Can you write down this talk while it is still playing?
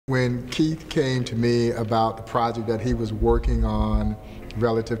When Keith came to me about the project that he was working on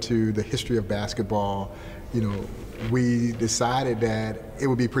relative to the history of basketball, we decided that it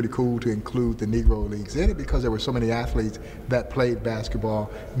would be pretty cool to include the Negro Leagues in it because there were so many athletes that played basketball,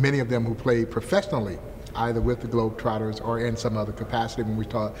 many of them who played professionally, either with the Globetrotters or in some other capacity. When we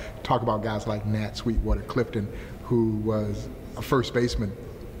talk about guys like Nat Sweetwater Clifton, who was a first baseman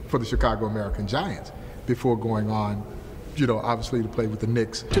for the Chicago American Giants before going on, obviously to play with the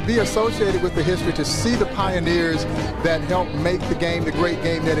Knicks. To be associated with the history, to see the pioneers that helped make the game the great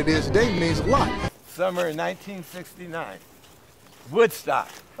game that it is today means a lot. Summer of 1969, Woodstock.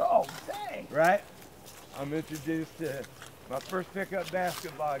 Oh, dang. Right? I'm introduced to my first pickup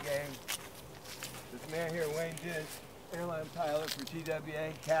basketball game. This man here, Wayne Dish, airline pilot for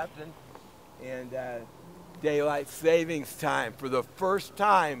TWA, captain, and daylight savings time. For the first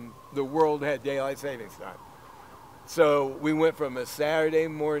time, the world had daylight savings time. So we went from a Saturday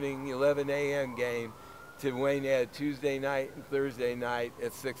morning, 11 a.m. game to Wayne had Tuesday night and Thursday night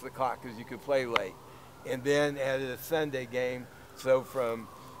at 6 o'clock because you could play late. And then at a Sunday game, so from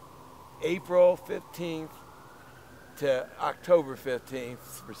April 15th to October 15th,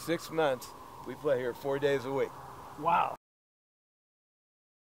 for 6 months, we play here 4 days a week. Wow.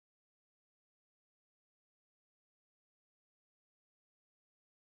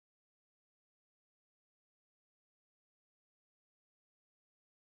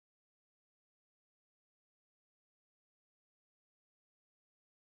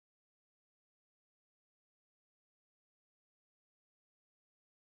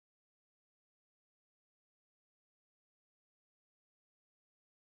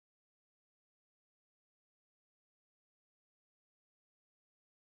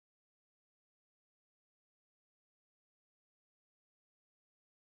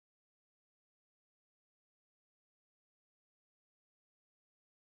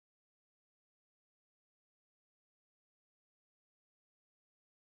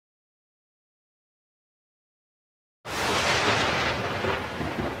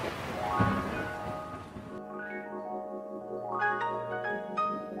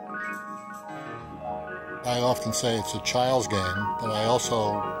 I often say it's a child's game, but I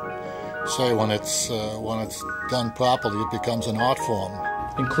also say when it's done properly, it becomes an art form.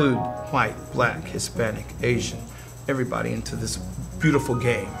 Include white, black, Hispanic, Asian, everybody into this beautiful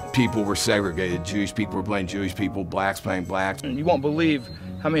game. People were segregated. Jewish people were playing Jewish people, blacks playing blacks. And you won't believe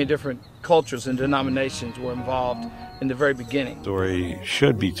how many different cultures and denominations were involved in the very beginning. The story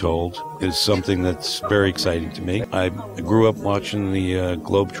should be told is something that's very exciting to me. I grew up watching the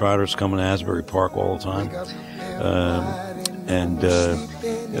Globetrotters coming to Asbury Park all the time, and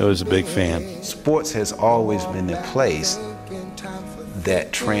I was a big fan. Sports has always been a place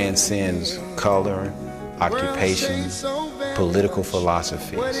that transcends color, occupation, political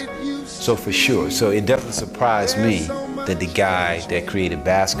philosophies. So for sure, so it doesn't surprise me that the guy that created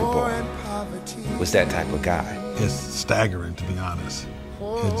basketball was that type of guy. It's staggering, to be honest.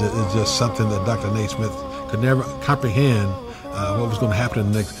 It's just something that Dr. Naismith could never comprehend what was going to happen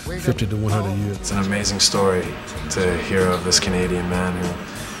in the next 50 to 100 years. It's an amazing story to hear of this Canadian man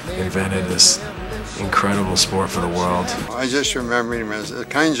who invented this incredible sport for the world. I just remember him as a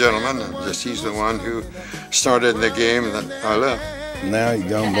kind gentleman, and just he's the one who started the game that I love. Now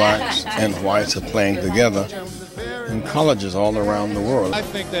young blacks and whites are playing together in colleges all around the world. I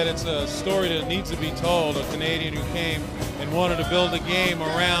think that it's a story that needs to be told, a Canadian who came and wanted to build a game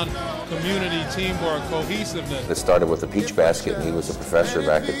around community, teamwork, cohesiveness. It started with the Peach Basket, and he was a professor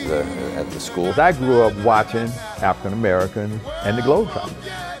back at the school. I grew up watching African Americans and the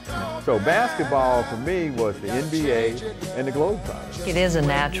Globetrotters. So basketball for me was the NBA and the Globetrotters. It is a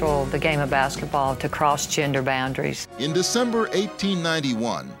natural, the game of basketball, to cross gender boundaries. In December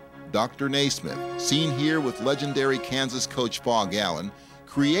 1891, Dr. Naismith, seen here with legendary Kansas coach Phog Allen,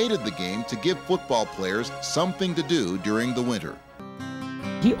 created the game to give football players something to do during the winter.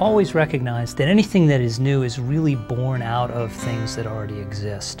 He always recognized that anything that is new is really born out of things that already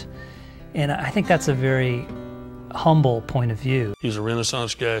exist. And I think that's a very humble point of view. He's a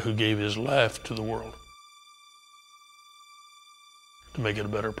Renaissance guy who gave his life to the world to make it a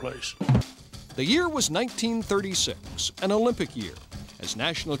better place. The year was 1936, an Olympic year. As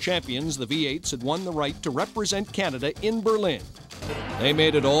national champions, the V8s had won the right to represent Canada in Berlin. They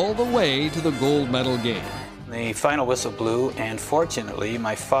made it all the way to the gold medal game. The final whistle blew, and fortunately,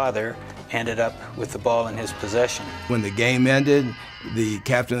 my father ended up with the ball in his possession. When the game ended, the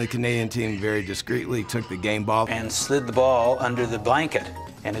captain of the Canadian team very discreetly took the game ball and slid the ball under the blanket,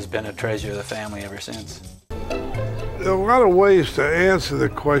 and has been a treasure of the family ever since. There are a lot of ways to answer the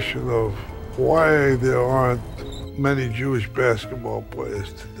question of why there aren't many Jewish basketball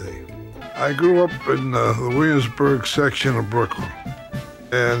players today. I grew up in the Williamsburg section of Brooklyn,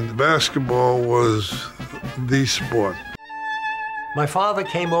 and basketball was the sport. My father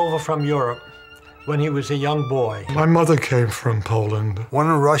came over from Europe when he was a young boy. My mother came from Poland. One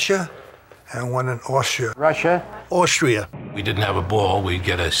in Russia and one in Austria. Russia? Austria. We didn't have a ball. We'd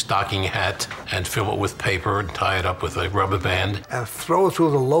get a stocking hat and fill it with paper and tie it up with a rubber band. And throw it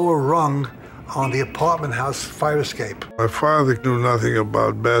through the lower rung on the apartment house fire escape. My father knew nothing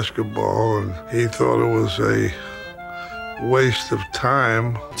about basketball, and he thought it was a waste of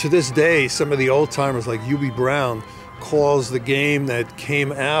time. To this day, some of the old timers like Hubie Brown calls the game that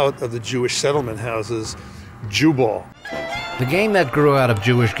came out of the Jewish settlement houses Jew ball. The game that grew out of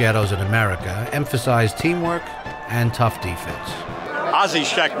Jewish ghettos in America emphasized teamwork and tough defense. Ozzie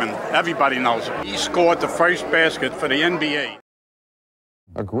Scheckman, everybody knows him. He scored the first basket for the NBA.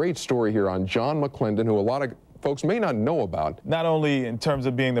 A great story here on John McClendon, who a lot of folks may not know about. Not only in terms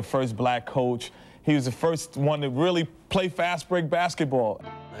of being the first black coach, he was the first one to really play fast break basketball.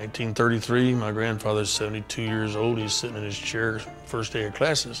 1933, my grandfather's 72 years old. He's sitting in his chair, first day of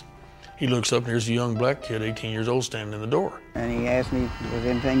classes. He looks up and here's a young black kid, 18 years old, standing in the door. And he asked me, was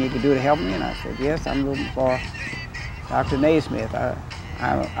there anything he could do to help me? And I said, yes, I'm looking for Dr. Naismith.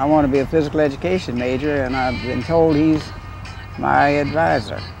 I want to be a physical education major, and I've been told he's my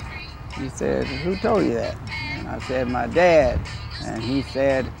advisor. He said, who told you that? And I said, my dad. And he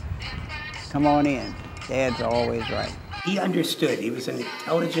said, come on in. Dad's always right. He understood. He was an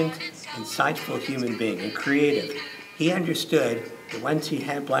intelligent, insightful human being and creative. He understood that once he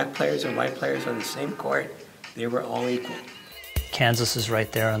had black players and white players on the same court, they were all equal. Kansas is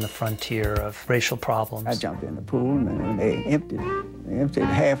right there on the frontier of racial problems. I jumped in the pool, and they emptied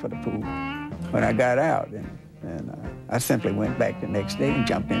half of the pool when I got out. And I simply went back the next day and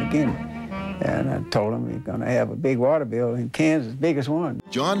jumped in again. And I told him we're going to have a big water bill in Kansas, biggest one.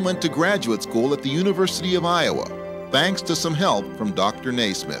 John went to graduate school at the University of Iowa, thanks to some help from Dr.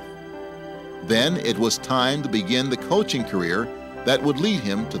 Naismith. Then it was time to begin the coaching career that would lead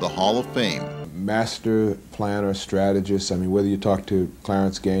him to the Hall of Fame. Master planner, strategist. I mean, whether you talk to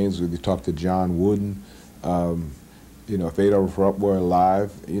Clarence Gaines, whether you talk to John Wooden, you know, if Adolph Rupp were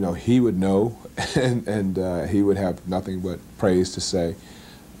alive, you know, he would know, and he would have nothing but praise to say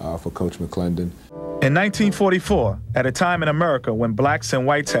for Coach McClendon. In 1944, at a time in America when blacks and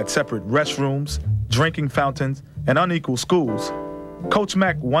whites had separate restrooms, drinking fountains, and unequal schools, Coach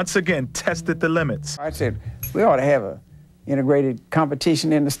Mack once again tested the limits. I said, we ought to have a integrated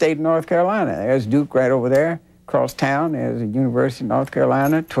competition in the state of North Carolina. There's Duke right over there, across town. There's the University of North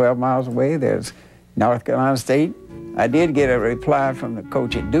Carolina, 12 miles away. There's North Carolina State. I did get a reply from the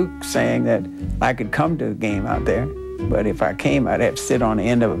coach at Duke saying that I could come to the game out there, but if I came, I'd have to sit on the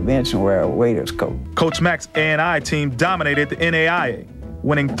end of a bench and wear a waiter's coat. Coach Mack's A&I team dominated the NAIA,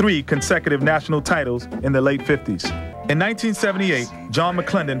 winning 3 consecutive national titles in the late 50s. In 1978, John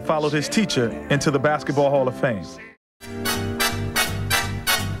McClendon followed his teacher into the Basketball Hall of Fame.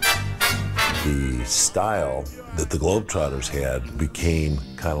 The style that the Globetrotters had became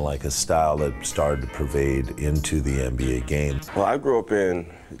kind of like a style that started to pervade into the NBA game. Well, I grew up in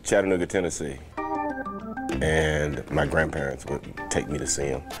Chattanooga, Tennessee, and my grandparents would take me to see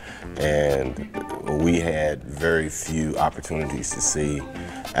them. And we had very few opportunities to see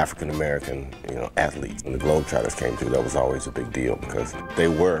African-American, athletes. When the Globetrotters came through, that was always a big deal because they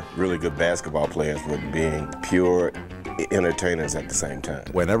were really good basketball players, but being pure entertainers at the same time.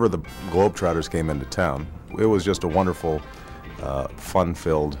 Whenever the Globetrotters came into town, it was just a wonderful,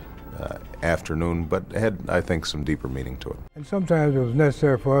 fun-filled afternoon, but had, I think, some deeper meaning to it. And sometimes it was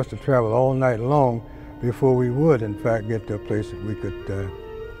necessary for us to travel all night long before we would, in fact, get to a place that we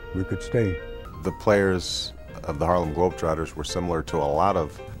could stay. The players of the Harlem Globetrotters were similar to a lot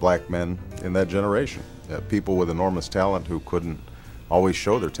of black men in that generation. People with enormous talent who couldn't always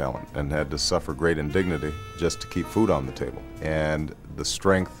show their talent and had to suffer great indignity just to keep food on the table. And the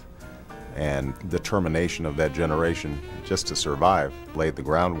strength and determination of that generation just to survive laid the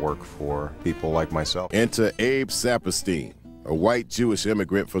groundwork for people like myself. Enter Abe Saperstein, a white Jewish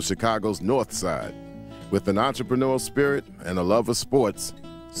immigrant from Chicago's North Side. With an entrepreneurial spirit and a love of sports,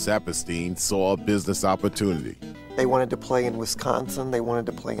 Saperstein saw a business opportunity. They wanted to play in Wisconsin, they wanted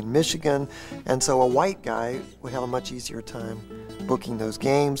to play in Michigan, and so a white guy would have a much easier time booking those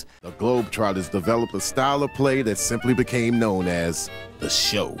games. The Globetrotters developed a style of play that simply became known as the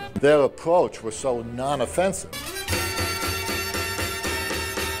show. Their approach was so non-offensive.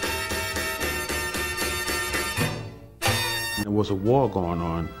 There was a war going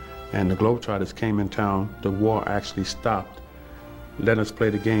on, and the Globetrotters came in town. The war actually stopped. letting us play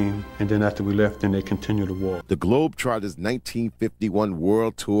the game, and then after we left, then they continued the war. The Globetrotters' 1951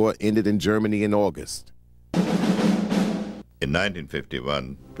 World Tour ended in Germany in August. In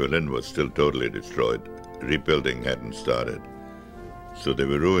 1951, Berlin was still totally destroyed. Rebuilding hadn't started. So there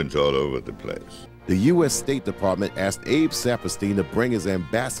were ruins all over the place. The U.S. State Department asked Abe Saperstein to bring his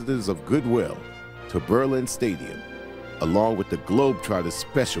ambassadors of goodwill to Berlin Stadium, along with the Globetrotters'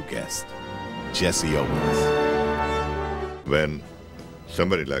 special guest, Jesse Owens. When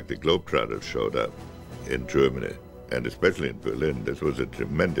somebody like the Globetrotters showed up in Germany, and especially in Berlin, this was a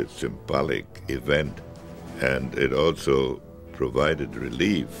tremendous symbolic event, and it also provided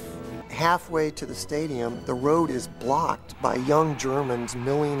relief. Halfway to the stadium, the road is blocked by young Germans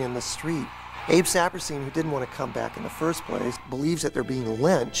milling in the street. Abe Saperstein, who didn't want to come back in the first place, believes that they're being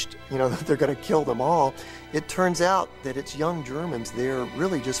lynched, that they're going to kill them all. It turns out that it's young Germans there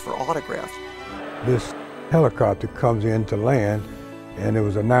really just for autographs. This helicopter comes in to land, and it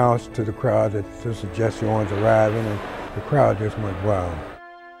was announced to the crowd that this is Jesse Owens arriving, and the crowd just went wild.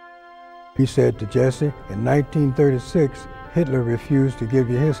 He said to Jesse, in 1936, Hitler refused to give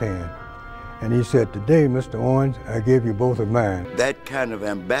you his hand. And he said, today, Mr. Owens, I give you both of mine. That kind of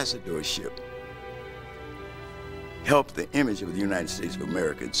ambassadorship helped the image of the United States of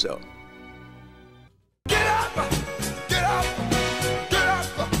America itself. Get up! Get up! Get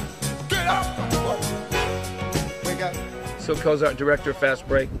up! Get up! So, Cozart, director of Fast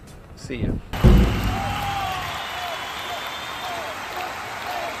Break, see you.